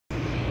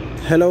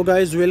Hello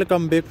guys,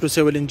 welcome back to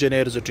Civil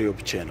Engineers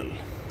YouTube channel.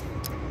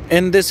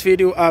 In this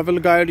video I will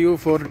guide you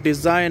for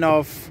design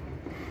of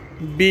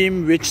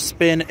beam which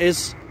span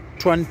is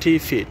 20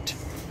 feet.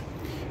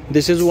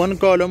 This is one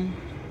column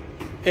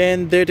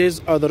and that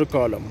is other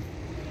column.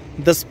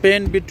 The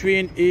span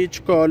between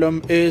each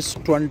column is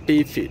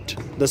 20 feet.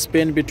 The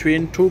span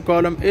between two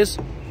columns is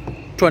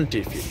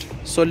 20 feet.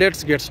 So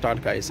let's get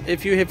started guys.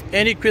 If you have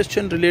any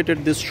question related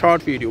to this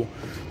short video,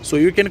 so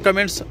you can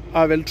comments,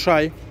 I will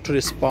try to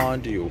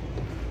respond to you.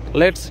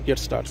 Let's get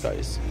started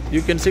guys.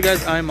 You can see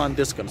guys, I'm on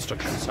this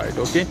construction site.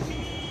 Okay,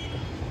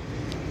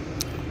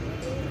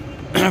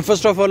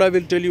 first of all I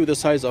will tell you the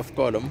size of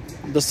column,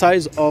 the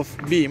size of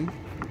beam,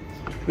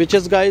 which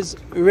is guys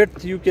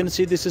width, you can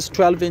see this is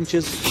 12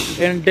 inches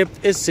and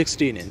depth is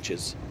 16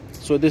 inches.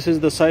 So this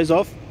is the size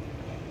of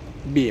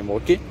beam.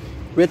 Okay,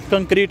 with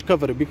concrete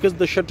cover, because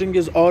the shuttering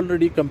is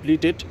already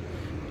completed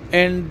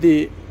and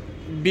the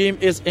beam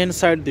is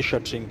inside the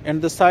shuttering,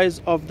 and the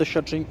size of the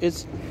shuttering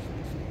is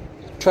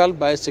 12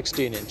 by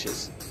 16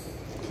 inches.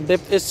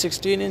 Depth is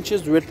 16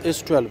 inches, width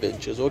is 12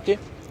 inches. Okay,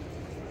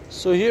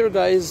 so here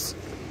guys,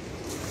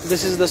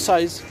 this is the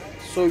size.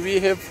 So we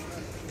have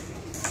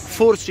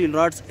 4 steel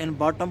rods in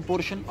bottom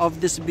portion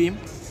of this beam.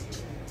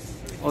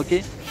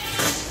 Okay,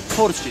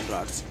 4 steel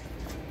rods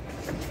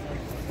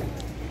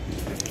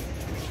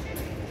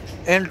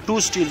and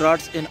 2 steel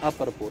rods in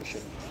upper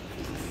portion.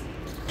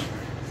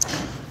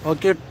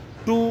 Okay,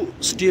 2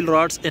 steel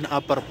rods in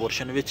upper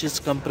portion, which is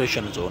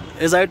compression zone.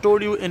 As I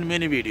told you in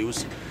many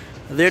videos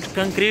that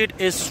concrete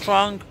is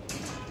strong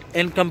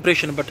in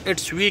compression but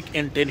it's weak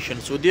in tension,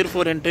 so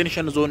therefore in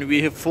tension zone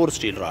we have 4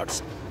 steel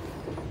rods,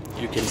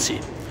 you can see.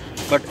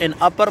 But in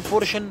upper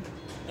portion,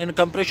 in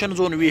compression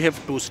zone, we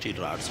have 2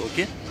 steel rods.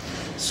 Okay,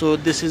 so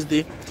this is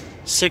the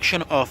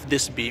section of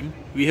this beam.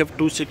 We have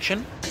 2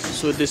 sections.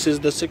 So this is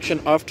the section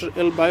after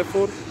L by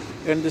 4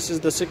 and this is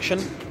the section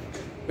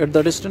at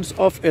the distance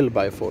of L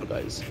by 4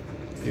 guys,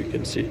 you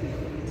can see.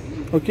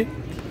 Okay,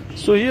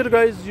 so here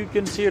guys, you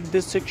can see at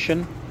this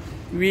section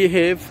we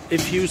have,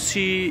 if you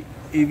see,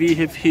 we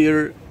have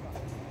here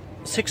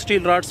 6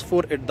 steel rods,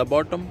 4 at the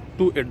bottom,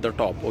 2 at the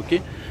top.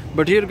 Okay,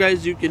 but here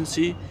guys, you can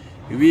see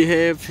we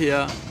have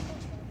here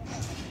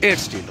 8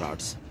 steel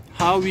rods.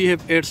 How we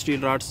have 8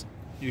 steel rods?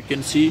 You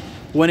can see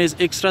one is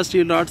extra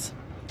steel rods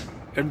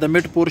at the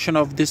mid portion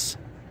of this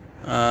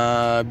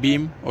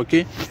beam.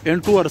 Okay,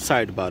 and 2 are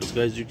side bars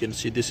guys. You can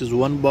see this is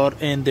 1 bar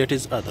and that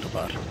is other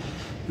bar.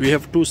 We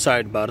have 2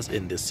 side bars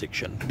in this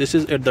section. This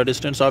is at the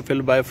distance of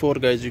L by 4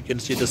 guys. You can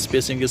see the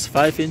spacing is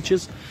 5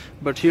 inches,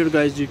 but here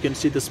guys, you can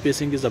see the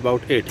spacing is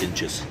about 8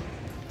 inches.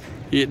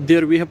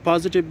 There we have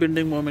positive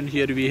bending moment,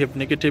 here we have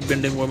negative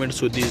bending moment.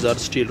 So these are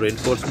steel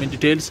reinforcement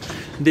details.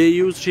 They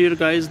used here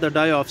guys the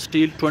die of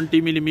steel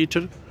 20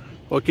 millimeter.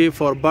 Okay,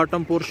 for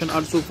bottom portion,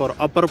 also for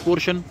upper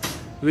portion,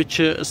 which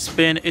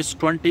span is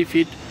 20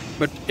 feet,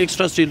 but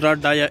extra steel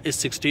rod dia is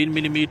 16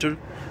 millimeter.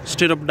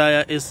 Stirrup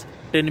dia is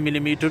 10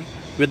 millimeter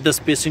with the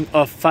spacing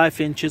of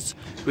 5 inches,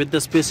 with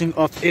the spacing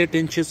of 8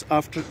 inches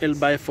after L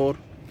by 4.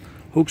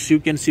 Hooks, you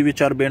can see,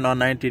 which are bent on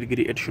 90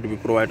 degree, it should be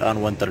provided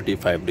on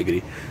 135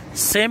 degree.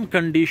 Same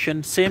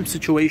condition, same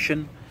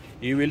situation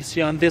you will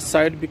see on this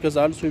side, because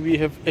also we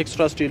have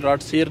extra steel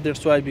rods here.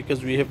 That's why,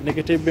 because we have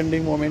negative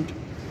bending moment.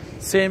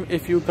 Same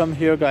if you come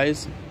here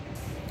guys,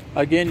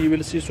 again you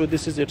will see. So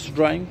this is its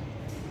drawing.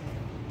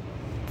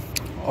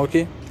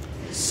 Okay,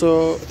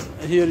 so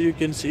here you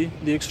can see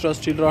the extra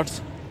steel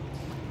rods.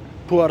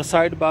 2 are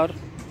side bar,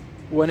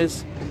 1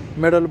 is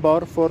middle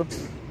bar for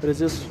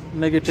resist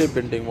negative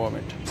bending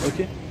moment.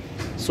 Okay,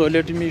 so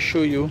let me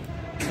show you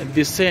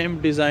the same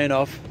design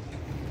of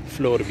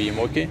floor beam.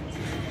 Okay,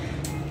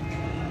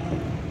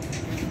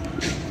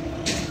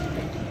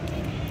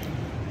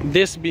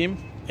 this beam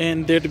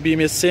and that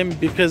beam is same,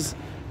 because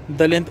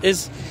the length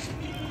is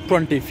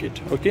 20 feet.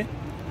 Okay,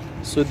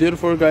 so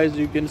therefore guys,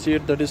 you can see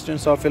at the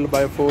distance of L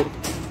by 4,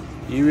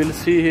 you will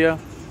see here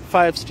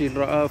 5 steel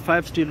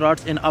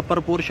rods in upper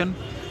portion,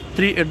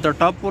 3 at the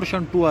top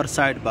portion, 2 are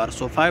side bar.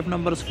 So 5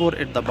 numbers, 4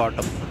 at the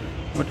bottom.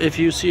 But if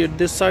you see at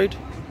this side,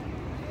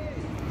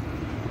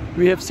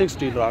 we have 6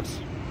 steel rods.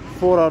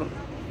 4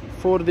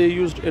 they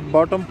used at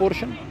bottom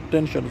portion,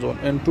 tension zone,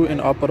 and 2 in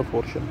upper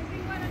portion.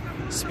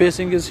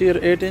 Spacing is here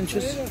 8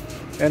 inches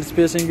and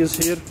spacing is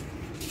here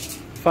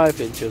 5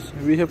 inches.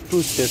 We have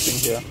 2 spacing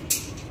here.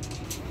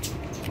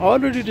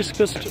 Already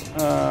discussed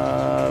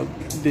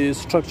the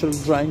structural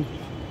drawing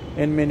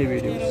in many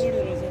videos.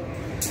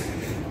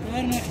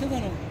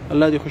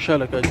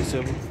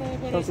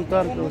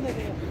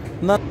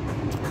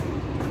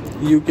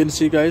 You can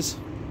see guys,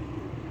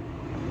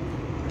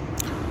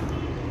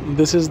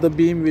 this is the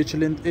beam which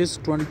length is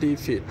 20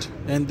 feet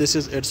and this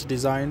is its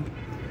design.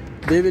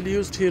 They will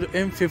use here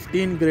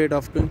M15 grade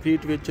of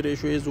concrete, which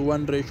ratio is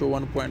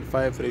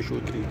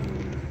 1:1.5:3.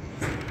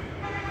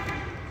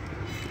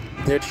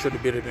 That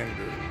should be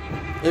remembered.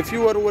 If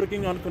you are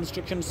working on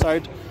construction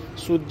site,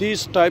 so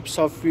these types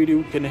of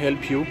video can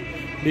help you,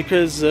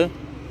 because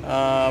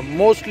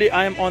mostly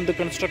I am on the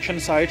construction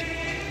site.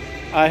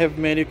 I have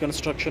many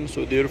construction,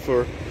 so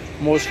therefore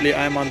Mostly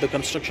I am on the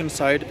construction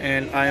side,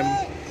 and I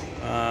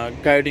am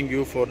guiding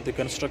you for the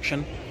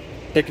construction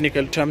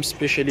technical terms,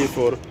 especially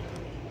for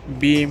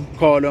beam,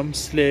 column,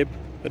 slab,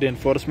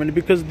 reinforcement,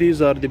 because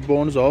these are the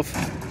bones of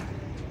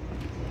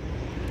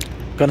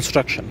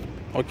construction.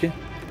 Okay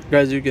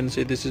guys, you can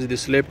see this is the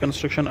slab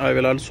construction. I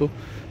will also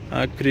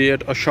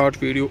create a short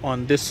video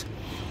on this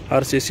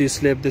RCC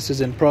slab. This is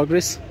in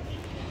progress.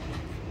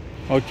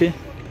 Okay,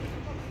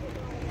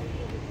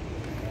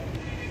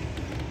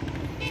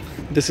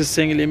 this is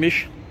single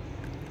image.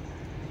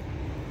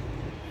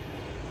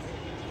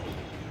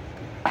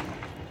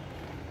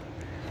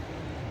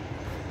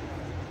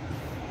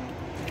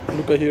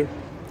 Look here,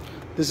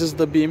 this is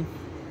the beam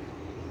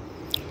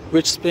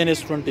which span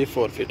is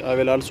 24 feet. I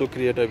will also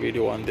create a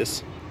video on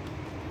this.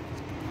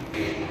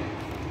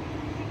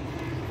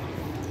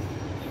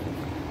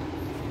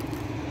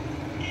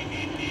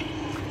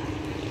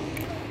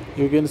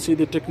 You can see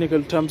the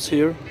technical terms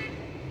here.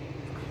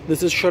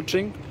 This is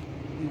shuttering.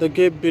 The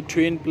gap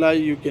between ply,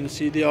 you can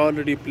see they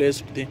already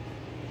placed the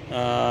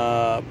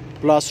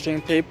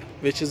plastering tape,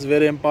 which is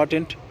very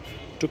important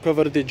to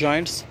cover the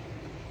joints.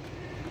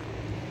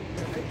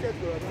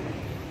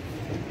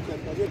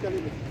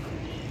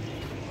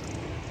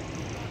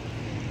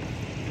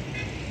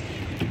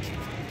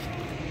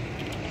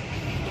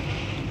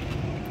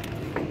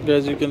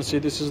 Guys, you can see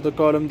this is the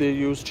column they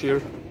used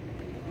here.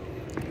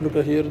 Look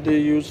at here, they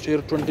used here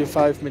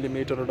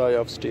 25mm die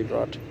of steel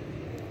rod.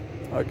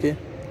 Okay,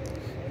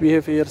 we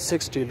have here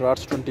 6 steel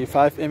rods,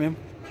 25mm.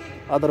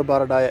 Other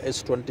bar die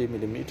is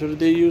 20mm.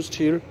 They used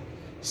here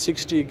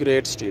 60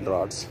 grade steel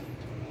rods.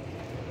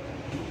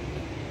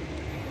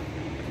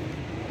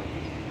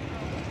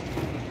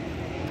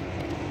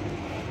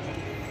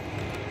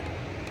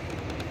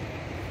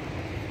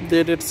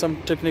 They did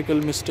some technical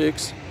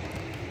mistakes,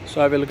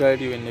 so I will guide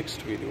you in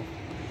next video.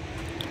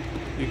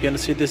 You can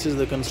see this is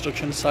the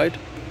construction site.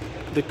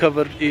 The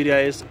covered area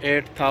is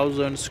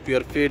 8,000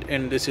 square feet,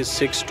 and this is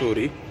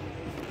 6-story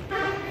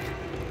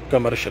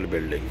commercial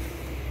building.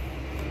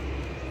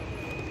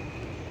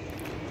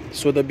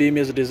 So the beam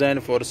is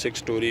designed for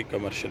 6-story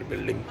commercial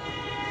building.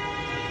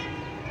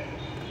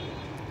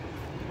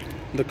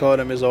 The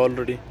column is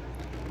already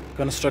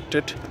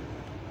constructed.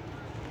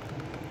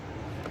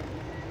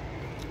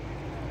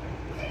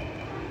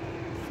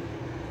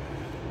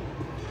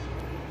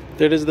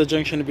 That is the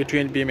junction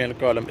between beam and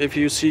column. If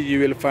you see, you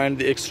will find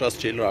the extra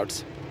steel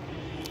rods,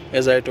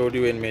 as I told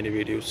you in many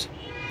videos.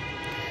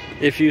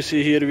 If you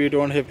see here, we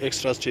don't have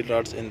extra steel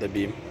rods in the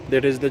beam.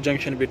 That is the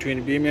junction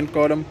between beam and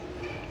column.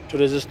 To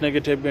resist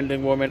negative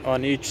bending moment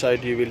on each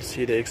side, you will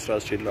see the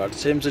extra steel rods.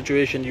 Same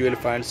situation you will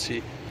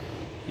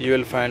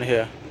find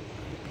here.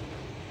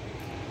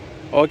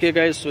 Okay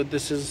guys, so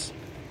this is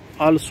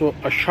also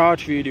a short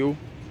video,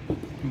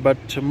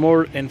 but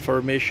more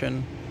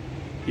information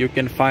you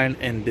can find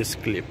in this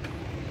clip.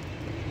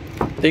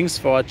 Thanks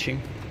for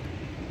watching.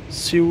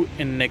 See you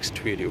in next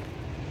video.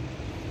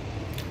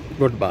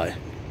 Goodbye.